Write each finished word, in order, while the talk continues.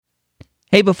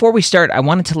Hey, before we start, I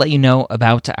wanted to let you know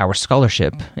about our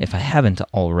scholarship, if I haven't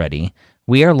already.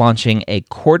 We are launching a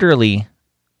quarterly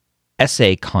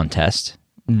essay contest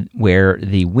where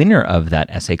the winner of that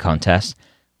essay contest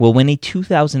will win a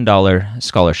 $2,000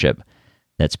 scholarship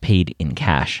that's paid in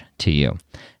cash to you.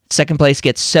 Second place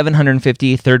gets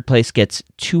 $750, third place gets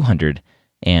 $250.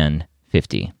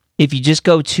 If you just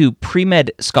go to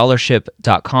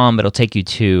premedscholarship.com, it'll take you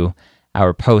to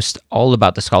our post all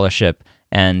about the scholarship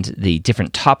and the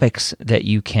different topics that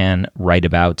you can write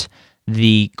about.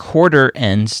 The quarter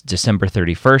ends December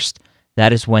 31st.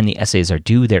 That is when the essays are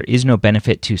due. There is no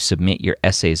benefit to submit your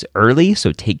essays early,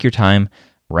 so take your time,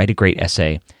 write a great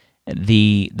essay.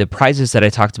 The prizes that I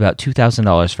talked about,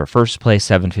 $2,000 for first place,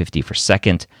 $750 for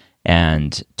second,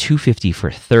 and $250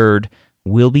 for third,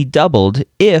 will be doubled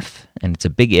if, and it's a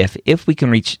big if we can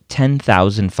reach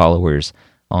 10,000 followers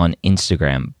on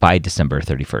Instagram by December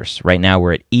 31st. Right now,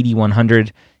 we're at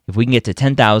 8,100. If we can get to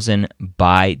 10,000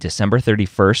 by December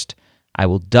 31st, I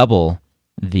will double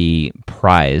the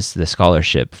prize, the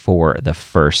scholarship, for the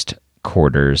first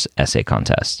quarter's essay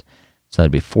contest. So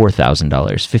that'd be $4,000,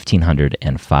 $1,500,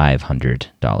 and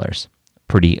 $500.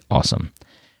 Pretty awesome.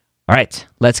 All right,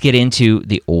 let's get into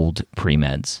the Old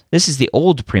Pre-Meds. This is the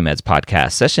Old Pre-Meds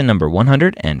podcast, session number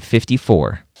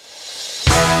 154.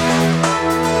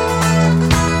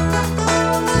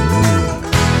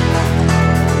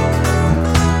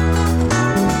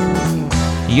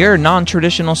 You're a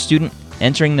non-traditional student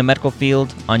entering the medical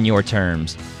field on your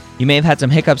terms. You may have had some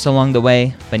hiccups along the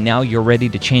way, but now you're ready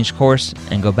to change course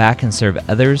and go back and serve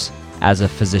others as a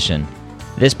physician.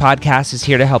 This podcast is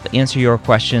here to help answer your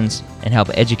questions and help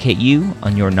educate you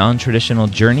on your non-traditional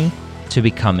journey to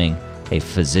becoming a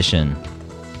physician.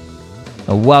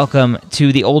 Welcome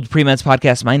to the Old Pre-Meds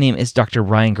podcast. My name is Dr.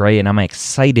 Ryan Gray, and I'm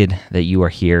excited that you are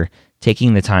here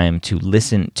taking the time to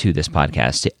listen to this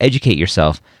podcast, to educate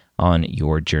yourself on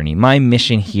your journey. My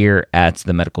mission here at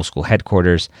the medical school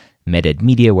headquarters, MedEd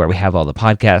Media, where we have all the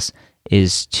podcasts,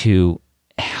 is to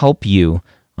help you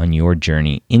on your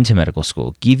journey into medical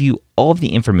school, give you all of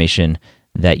the information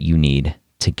that you need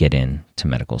to get into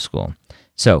medical school.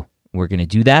 So we're going to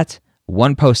do that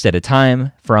one post at a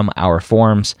time from our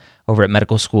forums over at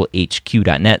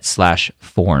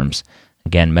medicalschoolhq.net/forums.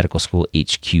 Again,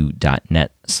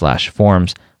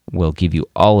 medicalschoolhq.net/forums will give you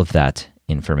all of that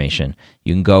information.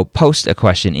 You can go post a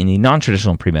question in the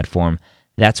non-traditional pre-med form.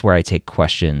 That's where I take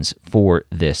questions for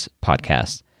this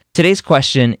podcast. Today's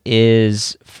question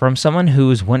is from someone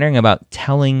who's wondering about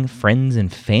telling friends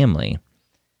and family.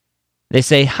 They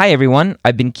say, "Hi everyone,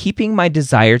 I've been keeping my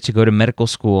desire to go to medical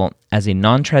school as a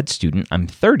non-trad student, I'm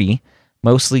 30,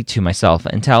 mostly to myself,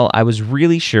 until I was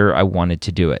really sure I wanted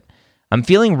to do it. I'm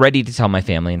feeling ready to tell my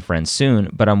family and friends soon,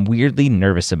 but I'm weirdly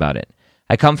nervous about it.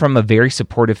 I come from a very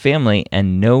supportive family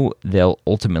and know they'll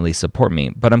ultimately support me,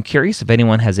 but I'm curious if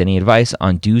anyone has any advice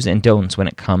on do's and don'ts when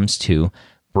it comes to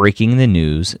breaking the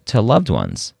news to loved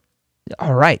ones."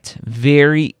 All right,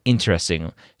 very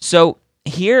interesting. So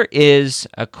here is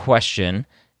a question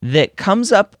that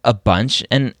comes up a bunch,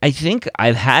 and I think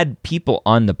I've had people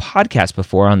on the podcast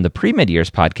before, on the Pre-Med Years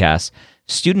podcast,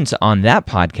 students on that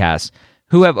podcast,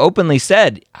 who have openly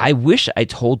said, I wish I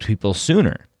told people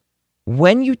sooner.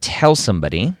 When you tell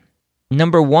somebody,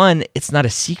 number one, it's not a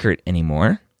secret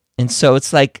anymore. And so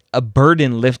it's like a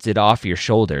burden lifted off your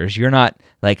shoulders. You're not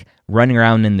like running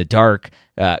around in the dark,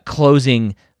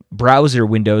 closing browser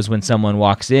windows when someone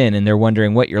walks in and they're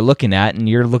wondering what you're looking at. And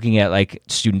you're looking at like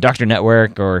Student Doctor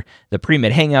Network or the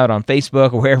Pre-Med Hangout on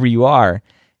Facebook or wherever you are,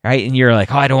 right? And you're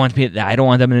like, oh, I don't want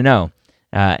them to know.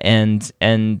 And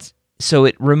so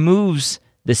it removes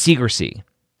the secrecy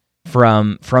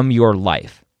from your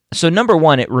life. So number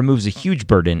one, it removes a huge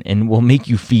burden and will make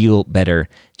you feel better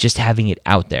just having it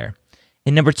out there.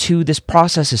 And number two, this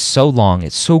process is so long,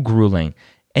 it's so grueling,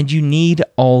 and you need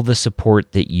all the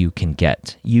support that you can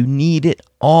get. You need it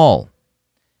all.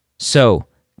 So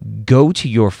go to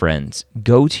your friends,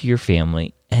 go to your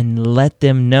family, and let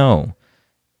them know.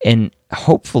 And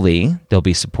hopefully they'll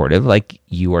be supportive like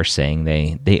you are saying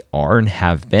they are and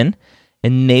have been,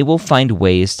 and they will find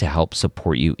ways to help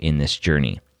support you in this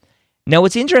journey. Now,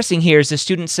 what's interesting here is the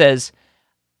student says,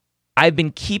 I've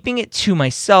been keeping it to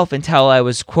myself until I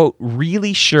was, quote,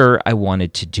 really sure I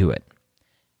wanted to do it.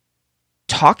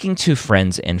 Talking to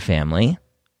friends and family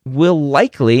will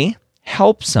likely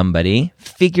help somebody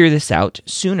figure this out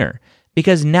sooner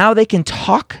because now they can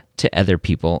talk to other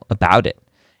people about it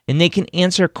and they can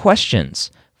answer questions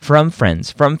from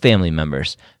friends, from family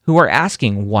members who are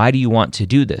asking, why do you want to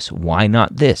do this? Why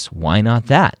not this? Why not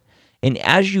that? And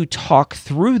as you talk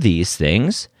through these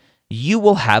things, you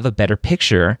will have a better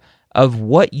picture of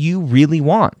what you really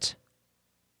want.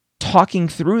 talking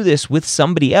through this with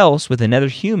somebody else, with another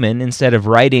human, instead of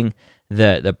writing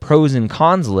the pros and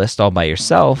cons list all by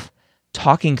yourself,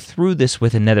 talking through this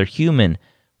with another human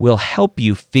will help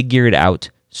you figure it out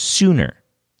sooner.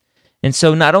 And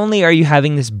so not only are you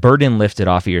having this burden lifted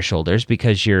off of your shoulders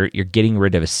because you're getting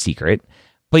rid of a secret,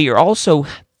 but you're also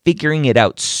figuring it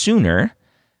out sooner,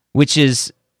 which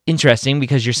is interesting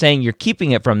because you're saying you're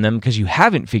keeping it from them because you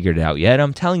haven't figured it out yet.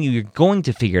 I'm telling you, you're going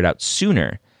to figure it out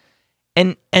sooner.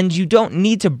 And you don't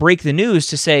need to break the news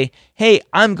to say, hey,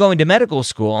 I'm going to medical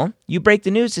school. You break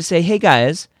the news to say, hey,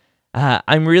 guys,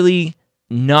 I'm really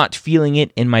not feeling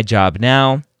it in my job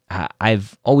now.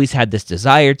 I've always had this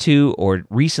desire to, or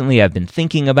recently I've been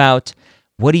thinking about.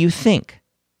 What do you think?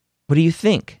 What do you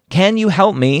think? Can you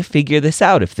help me figure this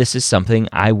out if this is something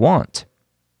I want?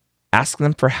 Ask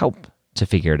them for help to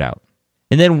figure it out.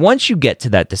 And then once you get to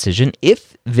that decision,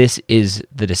 if this is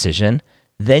the decision,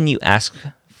 then you ask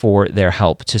for their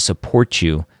help to support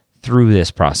you through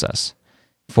this process.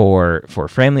 For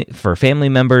family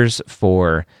members,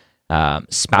 for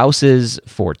spouses,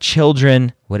 for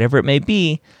children, whatever it may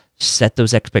be, set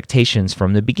those expectations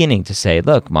from the beginning to say,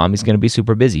 look, mommy's going to be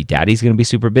super busy. Daddy's going to be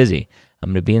super busy. I'm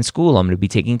going to be in school. I'm going to be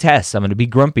taking tests. I'm going to be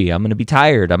grumpy. I'm going to be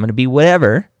tired. I'm going to be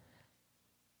whatever.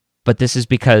 But this is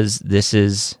because this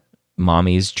is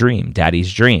mommy's dream,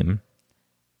 daddy's dream.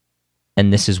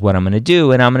 And this is what I'm going to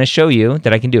do. And I'm going to show you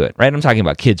that I can do it, right? I'm talking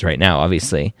about kids right now,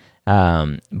 obviously.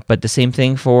 But the same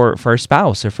thing for a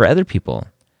spouse or for other people.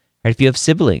 Right? If you have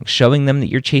siblings, showing them that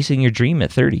you're chasing your dream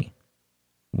at 30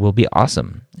 will be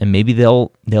awesome. And maybe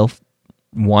they'll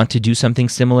want to do something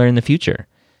similar in the future.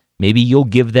 Maybe you'll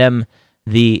give them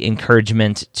the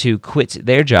encouragement to quit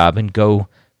their job and go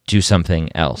do something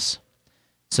else.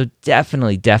 So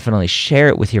definitely share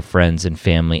it with your friends and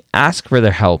family. Ask for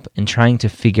their help in trying to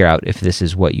figure out if this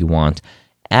is what you want.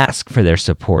 Ask for their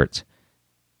support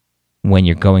when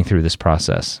you're going through this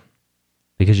process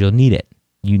because you'll need it.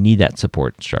 You need that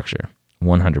support structure,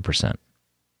 100%.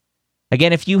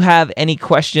 Again, if you have any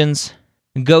questions,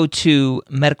 go to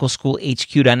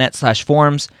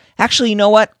medicalschoolhq.net/forums. Actually, you know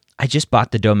what? I just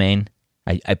bought the domain.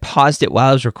 I paused it while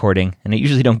I was recording, and I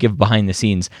usually don't give behind the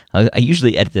scenes. I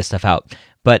usually edit this stuff out.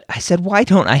 But I said, why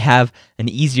don't I have an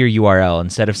easier URL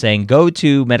instead of saying go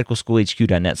to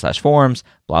medicalschoolhq.net/forums,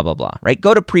 blah, blah, blah, right?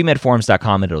 Go to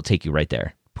premedforums.com and it'll take you right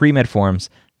there.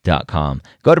 Premedforums.com.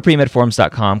 Go to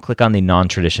premedforums.com, click on the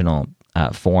non-traditional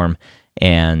form,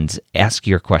 and ask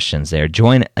your questions there.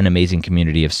 Join an amazing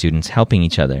community of students helping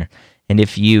each other. And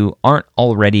if you aren't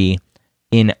already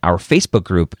in our Facebook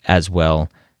group as well,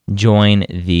 join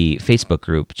the Facebook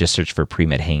group. Just search for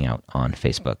Pre-Med Hangout on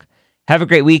Facebook. Have a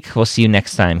great week. We'll see you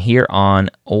next time here on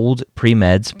Old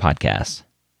Pre-Meds Podcast.